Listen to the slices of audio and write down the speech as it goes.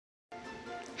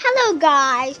Hello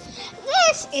guys,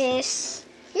 this is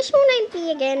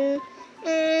hhhwhyeueudu again,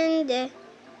 and this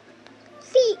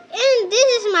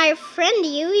is my friend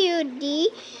UUD,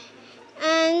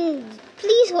 and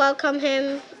please welcome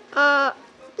him.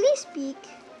 Please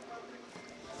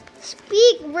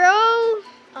speak, bro.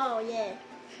 Oh yeah,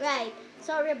 right.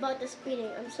 Sorry about the speeding.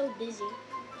 I'm so dizzy.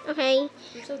 Okay.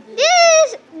 I'm so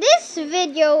dizzy. This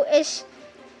video is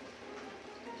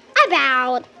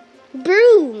about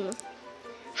Broom.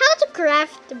 How to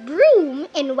craft Broom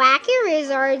in Whacky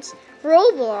Wizards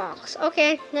Roblox.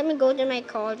 Okay, let me go to my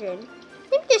cauldron.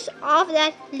 Let me just off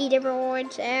that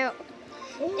leaderboards out.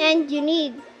 And you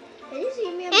need. Can you see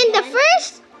me?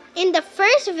 In the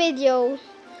first video,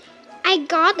 I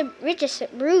got the Witches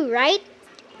Brew, right?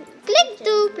 Click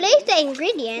to place the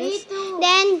ingredients. Me too.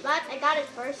 Then But I got it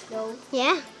first though.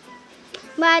 yeah.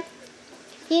 But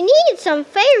you need some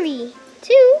fairy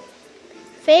too.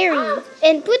 Fairy.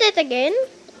 And put it again.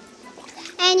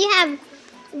 And you have,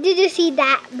 did you see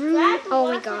that broom?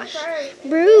 Oh my gosh.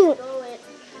 Broom.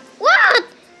 What?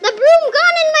 The broom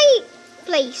gone in my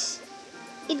place.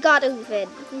 It got oofed.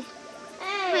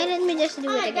 Hey. Wait, let me just do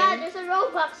it Oh my again. god, there's a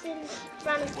Roblox in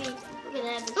front of me. Look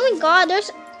at that. Oh my god,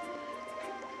 there's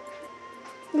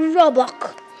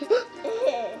Roblox.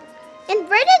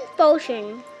 Inverted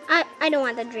potion. I don't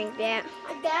want to drink that.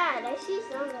 My god, I see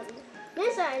somebody.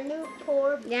 There's a new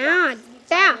pour. Yeah,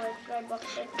 yeah.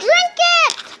 Drink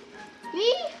it!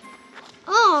 Me?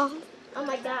 Oh. Oh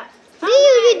my god. Do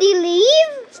you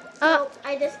leave? Oh,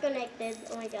 I disconnected.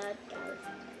 Oh my god, guys.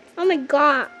 Oh my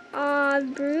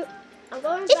god. Brew. I'm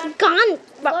going It's back. gone.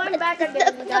 I'm going back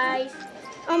again, guys.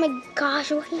 Oh my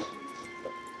gosh.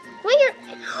 Why you're...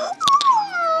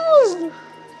 Oh!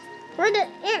 Where the...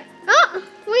 Oh!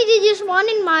 Wait, did you spawn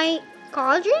in my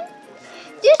cauldron?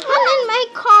 This one in my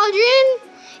cauldron?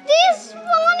 This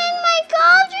spawn in my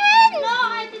cauldron? No,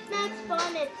 I did not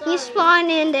spawn it. Sorry. You spawn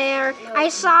in there. No. I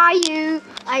saw you.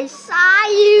 I saw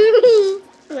you.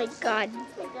 Oh my god. Oh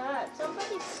my god,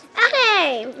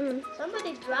 Okay.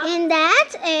 somebody dropped. And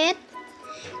that's it.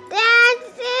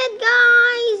 That's it,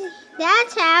 guys.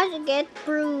 That's how to get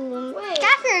Broom. Wait,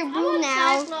 Capture Broom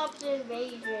now. Cyclops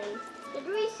invasion. Did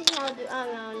we see how to? Oh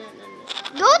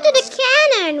no. Go to the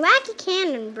cannon. Wacky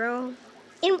cannon, bro.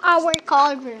 In our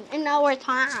cauldron. In our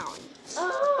town.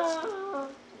 Oh.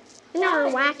 In our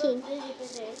I'm so wacky.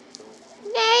 dizzy today.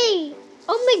 Hey.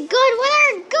 Oh my god, where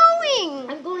are you going?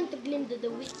 I'm going to Glinda the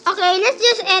Witch. Okay, let's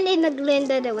just end in the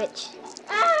Glinda the Witch.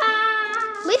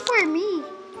 Ah! Wait for me.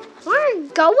 Where are you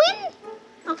going?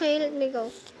 Okay, let me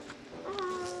go.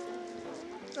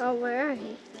 Oh, where are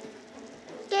you?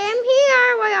 Okay, I'm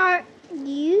here. Where are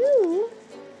you?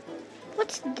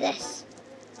 What's this?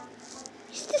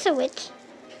 Is this a witch?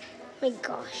 Oh my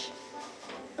gosh.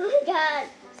 Oh my god.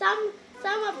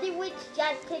 Some of the witch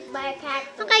got kicked by a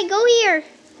cactus. Okay, go here.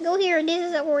 Go here. This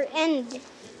is our end.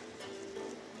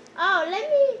 Oh, let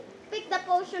me pick the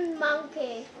potion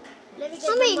monkey. Let me get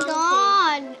Oh the my monkey.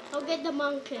 god. I'll get the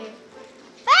monkey.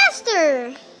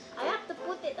 Faster. I have to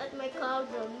put it at my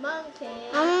cauldron. Monkey.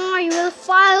 Oh, I will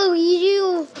follow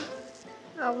you.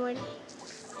 Oh my.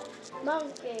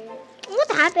 Monkey.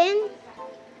 What happened?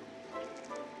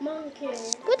 Monkey.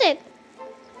 Put it.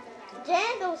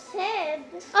 Jando said.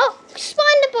 Oh,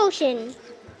 spawn the potion.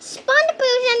 Spawn the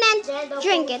potion and Jando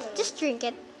drink potion. it. Just drink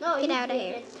it. No, Get you out of drink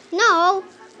here. it. No.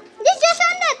 Just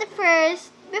end it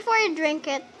first before you drink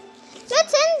it.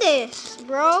 Let's end this,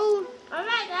 bro.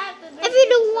 Alright, I have to drink If you it.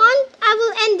 don't want, I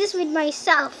will end this with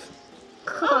myself.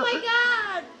 Oh my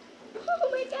god! Oh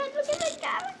my god, look at my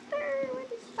character! What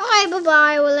is Okay,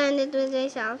 bye-bye. We'll end it with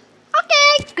myself.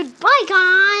 Okay, goodbye,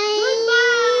 guys.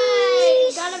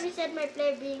 Goodbye! Gotta reset my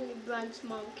player being the bronze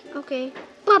monkey. Okay,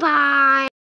 bye-bye.